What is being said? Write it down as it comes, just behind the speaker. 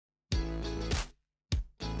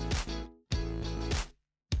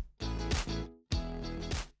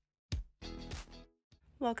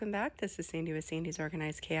Welcome back. This is Sandy with Sandy's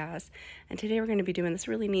Organized Chaos, and today we're going to be doing this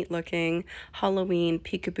really neat looking Halloween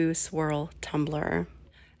Boo Swirl Tumbler.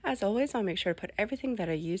 As always, I'll make sure to put everything that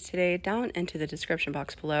I use today down into the description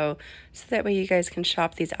box below, so that way you guys can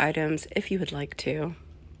shop these items if you would like to.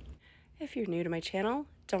 If you're new to my channel,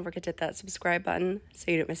 don't forget to hit that subscribe button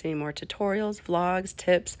so you don't miss any more tutorials, vlogs,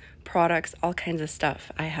 tips, products, all kinds of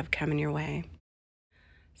stuff I have coming your way.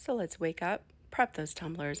 So let's wake up, prep those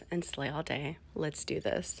tumblers, and slay all day. Let's do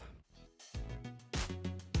this.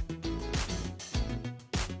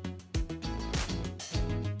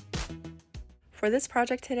 For this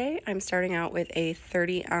project today, I'm starting out with a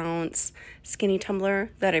 30-ounce skinny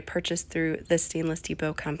tumbler that I purchased through the Stainless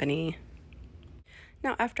Depot company.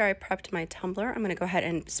 Now, after I prepped my tumbler, I'm going to go ahead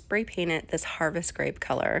and spray paint it this Harvest Grape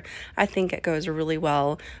color. I think it goes really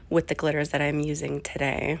well with the glitters that I'm using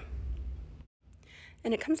today.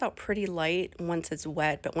 And it comes out pretty light once it's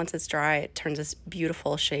wet, but once it's dry, it turns this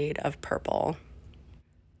beautiful shade of purple.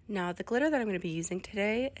 Now, the glitter that I'm going to be using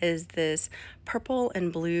today is this purple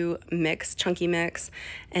and blue mix, chunky mix,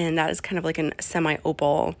 and that is kind of like a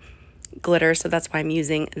semi-opal glitter, so that's why I'm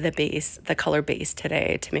using the base, the color base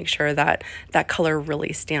today, to make sure that that color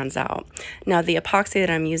really stands out. Now, the epoxy that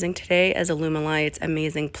I'm using today is Alumilite's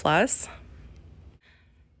Amazing Plus.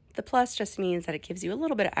 The plus just means that it gives you a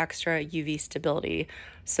little bit of extra UV stability,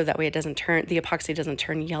 so that way the epoxy doesn't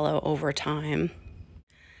turn yellow over time.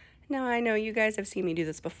 Now, I know you guys have seen me do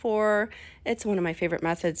this before. It's one of my favorite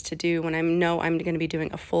methods to do when I know I'm going to be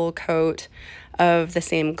doing a full coat of the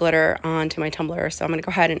same glitter onto my tumbler. So I'm going to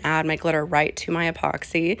go ahead and add my glitter right to my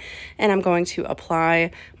epoxy, and I'm going to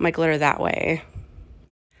apply my glitter that way.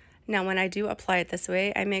 Now, when I do apply it this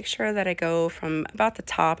way, I make sure that I go from about the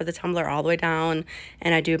top of the tumbler all the way down,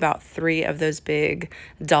 and I do about 3 of those big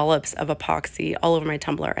dollops of epoxy all over my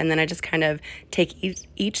tumbler. And then I just kind of take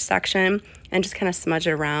each section and just kind of smudge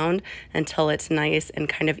it around until it's nice and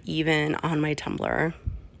kind of even on my tumbler.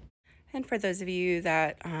 And for those of you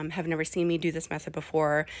that have never seen me do this method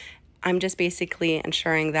before, I'm just basically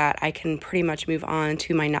ensuring that I can pretty much move on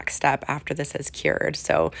to my next step after this has cured.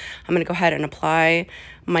 So I'm going to go ahead and apply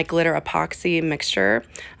my glitter epoxy mixture.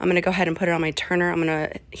 I'm going to go ahead and put it on my turner. I'm going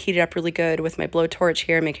to heat it up really good with my blowtorch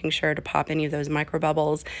here, making sure to pop any of those micro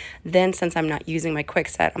bubbles. Then, since I'm not using my quick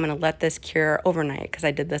set, I'm going to let this cure overnight because I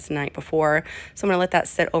did this the night before. So I'm going to let that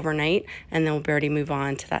sit overnight, and then we'll be ready to move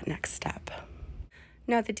on to that next step.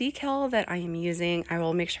 Now, the decal that I am using, I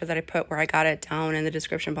will make sure that I put where I got it down in the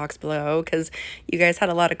description box below, because you guys had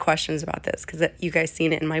a lot of questions about this, because you guys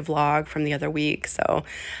seen it in my vlog from the other week. So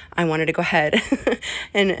I wanted to go ahead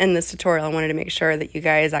and in this tutorial, I wanted to make sure that you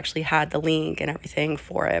guys actually had the link and everything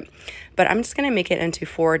for it. But I'm just going to make it into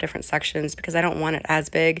 4 different sections because I don't want it as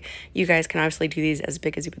big. You guys can obviously do these as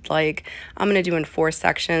big as you would like. I'm going to do in 4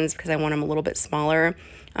 sections because I want them a little bit smaller.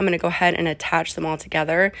 I'm going to go ahead and attach them all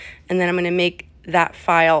together, and then I'm going to make that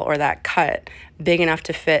file or that cut big enough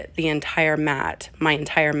to fit the entire mat, my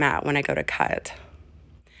entire mat, when I go to cut.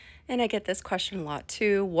 And I get this question a lot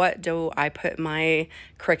too. What do I put my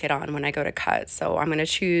Cricut on when I go to cut? So I'm going to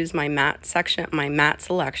choose my mat section, my mat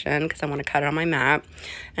selection, because I want to cut it on my mat.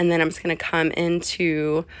 And then I'm just going to come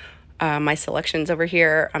into my selections over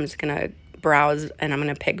here. I'm just going to browse, and I'm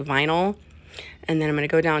going to pick vinyl. And then I'm going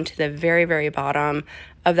to go down to the very, very bottom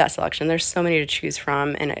of that selection. There's so many to choose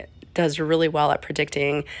from, and it does really well at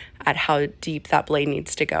predicting at how deep that blade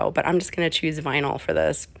needs to go. But I'm just going to choose vinyl for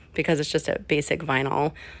this because it's just a basic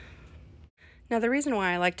vinyl. Now, the reason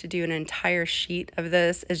why I like to do an entire sheet of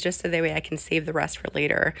this is just so that way I can save the rest for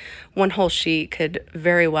later. One whole sheet could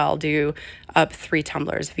very well do up 3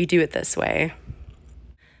 tumblers if you do it this way.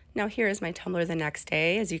 Now, here is my tumbler the next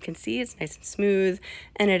day. As you can see, it's nice and smooth,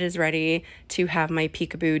 and it is ready to have my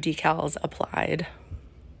peekaboo decals applied.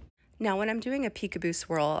 Now, when I'm doing a peekaboo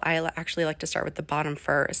swirl, I actually like to start with the bottom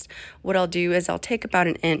first. What I'll do is I'll take about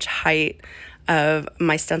an inch height of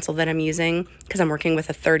my stencil that I'm using, because I'm working with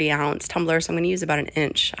a 30-ounce tumbler, so I'm going to use about an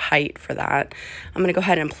inch height for that. I'm going to go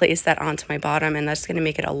ahead and place that onto my bottom, and that's going to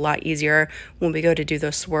make it a lot easier when we go to do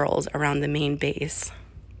those swirls around the main base.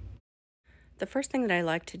 The first thing that I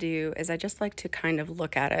like to do is I just like to kind of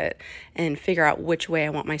look at it and figure out which way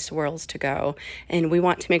I want my swirls to go. And we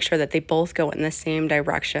want to make sure that they both go in the same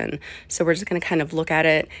direction. So we're just going to kind of look at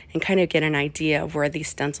it and kind of get an idea of where these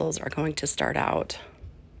stencils are going to start out.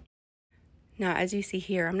 Now, as you see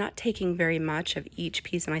here, I'm not taking very much of each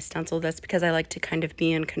piece of my stencil. That's because I like to kind of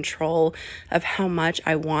be in control of how much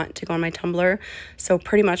I want to go on my tumbler. So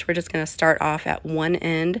pretty much we're just going to start off at one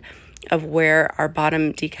end of where our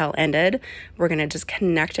bottom decal ended. We're going to just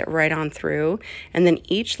connect it right on through, and then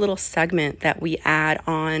each little segment that we add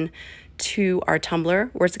on to our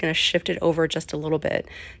tumbler, we're just going to shift it over just a little bit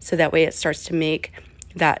so that way it starts to make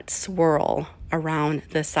that swirl around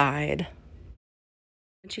the side.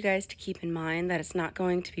 I want you guys to keep in mind that it's not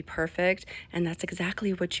going to be perfect, and that's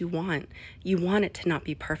exactly what you want. You want it to not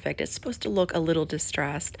be perfect. It's supposed to look a little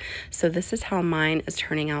distressed. So this is how mine is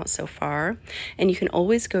turning out so far. And you can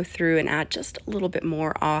always go through and add just a little bit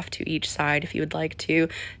more off to each side if you would like to,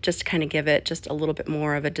 just to kind of give it just a little bit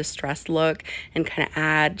more of a distressed look and kind of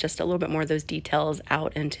add just a little bit more of those details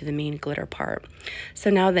out into the main glitter part.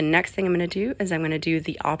 So now the next thing I'm going to do is I'm going to do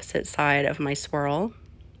the opposite side of my swirl.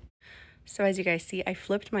 So as you guys see, I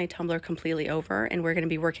flipped my tumbler completely over, and we're going to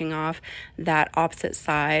be working off that opposite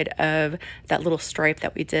side of that little stripe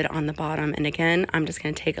that we did on the bottom. And again, I'm just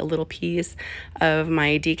going to take a little piece of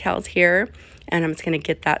my decals here, and I'm just going to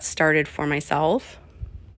get that started for myself.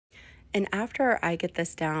 And after I get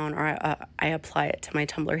this down, or I apply it to my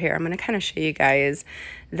tumbler here, I'm going to kind of show you guys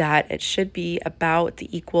that it should be about the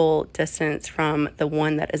equal distance from the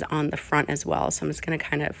one that is on the front as well. So I'm just going to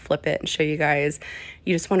kind of flip it and show you guys.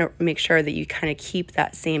 You just want to make sure that you kind of keep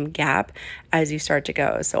that same gap as you start to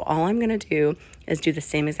go. So all I'm going to do is do the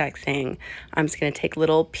same exact thing. I'm just going to take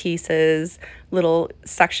little pieces, little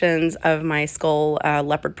sections of my skull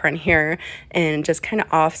leopard print here, and just kind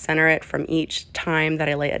of off center it from each time that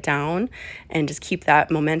I lay it down, and just keep that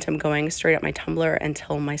momentum going straight up my tumbler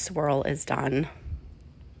until my swirl is done.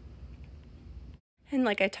 And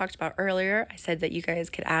like I talked about earlier, I said that you guys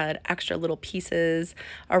could add extra little pieces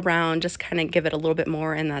around, just kind of give it a little bit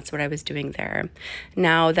more, and that's what I was doing there.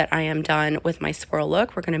 Now that I am done with my swirl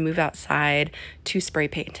look, we're going to move outside to spray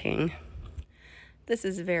painting. This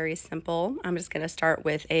is very simple. I'm just going to start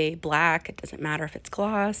with a black. It doesn't matter if it's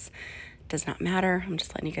gloss. Does not matter. I'm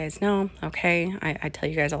just letting you guys know. Okay, I tell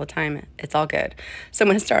you guys all the time, it's all good. So I'm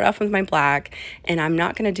going to start off with my black, and I'm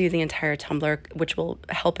not going to do the entire tumbler, which will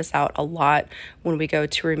help us out a lot when we go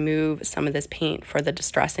to remove some of this paint for the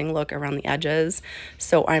distressing look around the edges.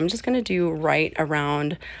 So I'm just going to do right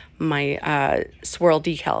around my swirl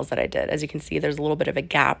decals that I did. As you can see, there's a little bit of a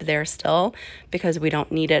gap there still because we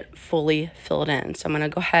don't need it fully filled in. So I'm going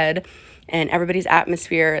to go ahead, and everybody's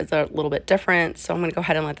atmosphere is a little bit different, so I'm going to go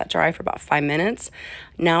ahead and let that dry for about 5 minutes.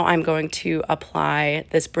 Now I'm going to apply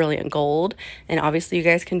this brilliant gold, and obviously you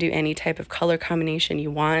guys can do any type of color combination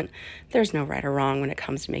you want. There's no right or wrong when it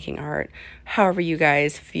comes to making art. However you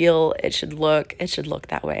guys feel it should look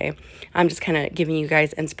that way. I'm just kind of giving you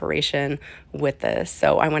guys inspiration with this.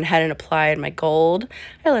 So I went ahead and applied my gold.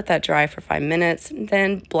 I let that dry for 5 minutes,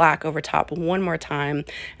 then black over top one more time,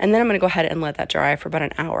 and then I'm going to go ahead and let that dry for about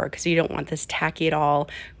an hour because you don't want this tacky at all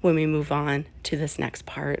when we move on to this next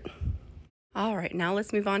part. All right, now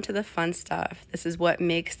let's move on to the fun stuff. This is what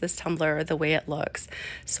makes this tumbler the way it looks.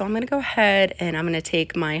 So I'm going to go ahead and I'm going to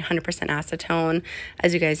take my 100% acetone.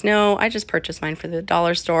 As you guys know, I just purchased mine for the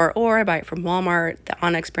dollar store, or I buy it from Walmart. The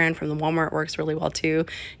Onyx brand from the Walmart works really well too.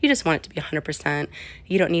 You just want it to be 100%.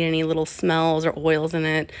 You don't need any little smells or oils in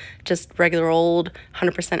it. Just regular old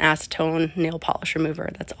 100% acetone nail polish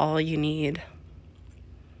remover. That's all you need.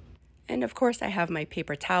 And of course I have my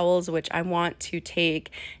paper towels, which I want to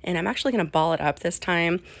take, and I'm actually going to ball it up this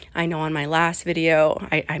time. I know on my last video,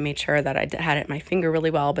 I made sure that I had it in my finger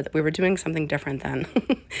really well, but we were doing something different then.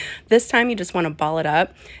 This time you just want to ball it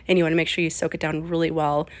up, and you want to make sure you soak it down really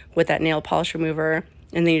well with that nail polish remover.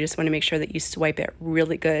 And then you just want to make sure that you swipe it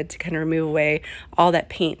really good to kind of remove away all that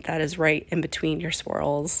paint that is right in between your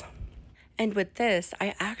swirls. And with this,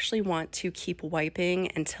 I actually want to keep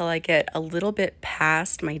wiping until I get a little bit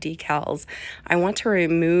past my decals. I want to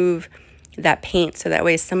remove that paint so that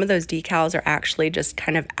way some of those decals are actually just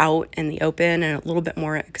kind of out in the open and a little bit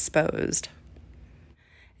more exposed.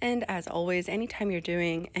 And as always, anytime you're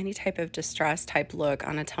doing any type of distress type look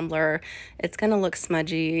on a tumbler, it's going to look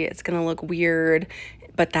smudgy, it's going to look weird,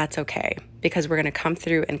 but that's okay because we're going to come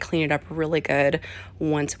through and clean it up really good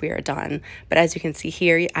once we are done. But as you can see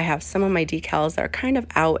here, I have some of my decals that are kind of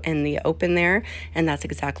out in the open there, and that's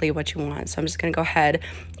exactly what you want. So I'm just going to go ahead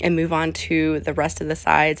and move on to the rest of the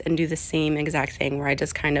sides and do the same exact thing where I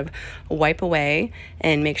just kind of wipe away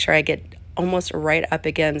and make sure I get almost right up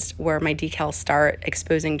against where my decals start,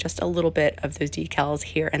 exposing just a little bit of those decals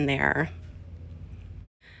here and there.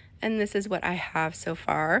 And this is what I have so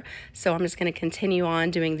far. So I'm just going to continue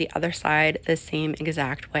on doing the other side the same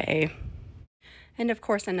exact way. And of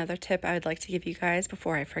course, another tip I would like to give you guys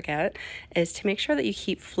before I forget is to make sure that you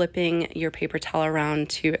keep flipping your paper towel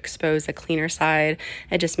around to expose the cleaner side.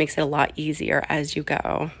 It just makes it a lot easier as you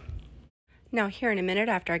go. Now here in a minute,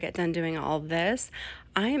 after I get done doing all this,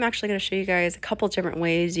 I am actually going to show you guys a couple different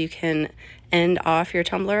ways you can end off your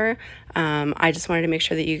tumbler. I just wanted to make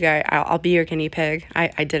sure that you guys, I'll be your guinea pig.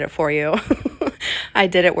 I did it for you. I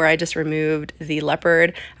did it where I just removed the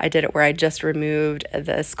leopard. I did it where I just removed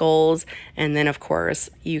the skulls. And then of course,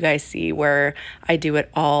 you guys see where I do it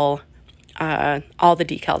all the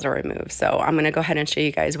decals are removed. So I'm going to go ahead and show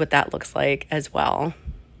you guys what that looks like as well.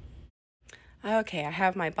 Okay, I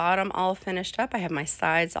have my bottom all finished up. I have my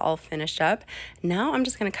sides all finished up. Now I'm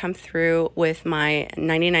just going to come through with my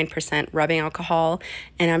 99% rubbing alcohol,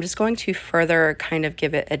 and I'm just going to further kind of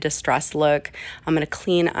give it a distress look. I'm going to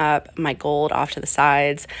clean up my gold off to the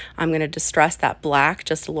sides. I'm going to distress that black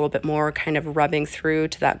just a little bit more, kind of rubbing through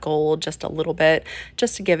to that gold just a little bit,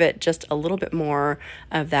 just to give it just a little bit more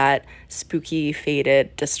of that spooky,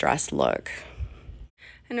 faded distress look.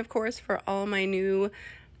 And of course, for all my new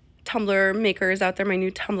tumbler makers out there, my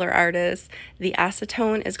new tumbler artists, the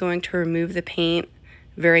acetone is going to remove the paint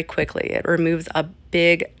very quickly. It removes a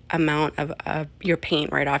big amount of your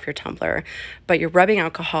paint right off your tumbler, but your rubbing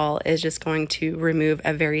alcohol is just going to remove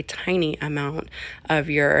a very tiny amount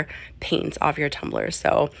of your paints off your tumbler.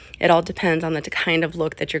 So it all depends on the kind of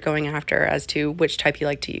look that you're going after as to which type you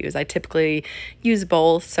like to use. I typically use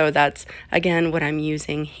both, so that's again what I'm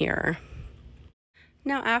using here.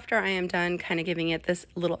 Now after I am done kind of giving it this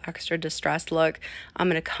little extra distressed look, I'm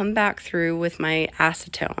going to come back through with my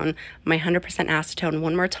acetone, my 100% acetone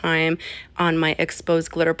one more time on my exposed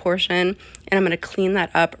glitter portion, and I'm going to clean that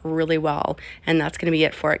up really well. And that's going to be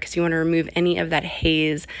it for it, because you want to remove any of that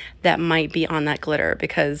haze that might be on that glitter,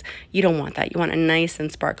 because you don't want that. You want it nice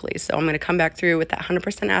and sparkly. So I'm going to come back through with that 100%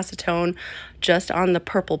 acetone just on the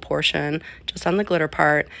purple portion, just on the glitter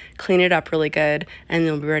part, clean it up really good, and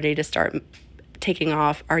then we'll be ready to start taking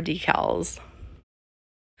off our decals.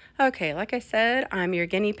 Okay, like I said, I'm your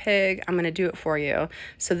guinea pig. I'm gonna do it for you.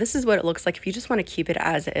 So this is what it looks like if you just want to keep it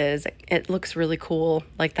as is. It looks really cool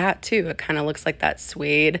like that too. It kind of looks like that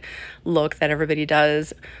suede look that everybody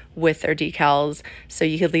does with their decals. So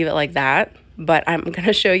you could leave it like that, but I'm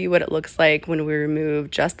gonna show you what it looks like when we remove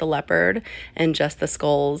just the leopard and just the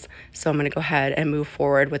skulls. So I'm gonna go ahead and move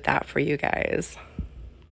forward with that for you guys.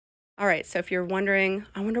 All right, so if you're wondering,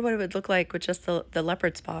 I wonder what it would look like with just the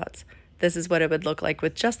leopard spots. This is what it would look like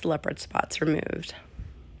with just the leopard spots removed.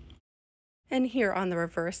 And here on the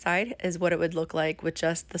reverse side is what it would look like with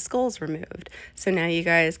just the skulls removed. So now you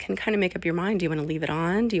guys can kind of make up your mind. Do you want to leave it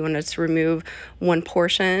on? Do you want us to remove one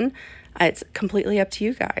portion? It's completely up to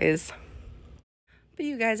you guys. But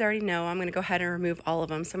you guys already know I'm going to go ahead and remove all of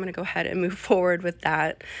them. So I'm going to go ahead and move forward with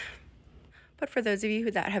that. But for those of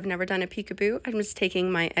you that have never done a peekaboo, I'm just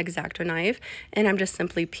taking my X-Acto knife and I'm just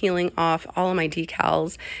simply peeling off all of my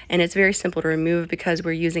decals. And it's very simple to remove because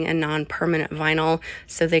we're using a non-permanent vinyl,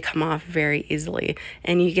 so they come off very easily.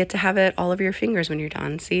 And you get to have it all over your fingers when you're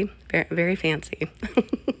done. See? Very, very fancy.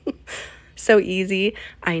 So easy.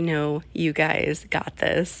 I know you guys got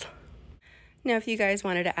this. Now, if you guys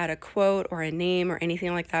wanted to add a quote or a name or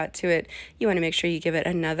anything like that to it, you want to make sure you give it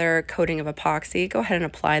another coating of epoxy. Go ahead and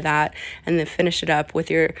apply that and then finish it up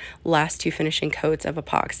with your last two finishing coats of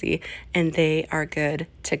epoxy, and they are good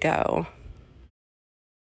to go.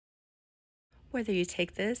 Whether you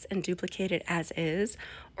take this and duplicate it as is,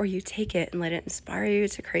 or you take it and let it inspire you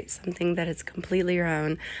to create something that is completely your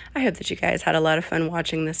own, I hope that you guys had a lot of fun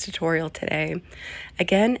watching this tutorial today.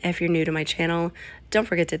 Again, if you're new to my channel, don't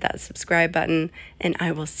forget to hit that subscribe button, and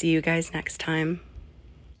I will see you guys next time.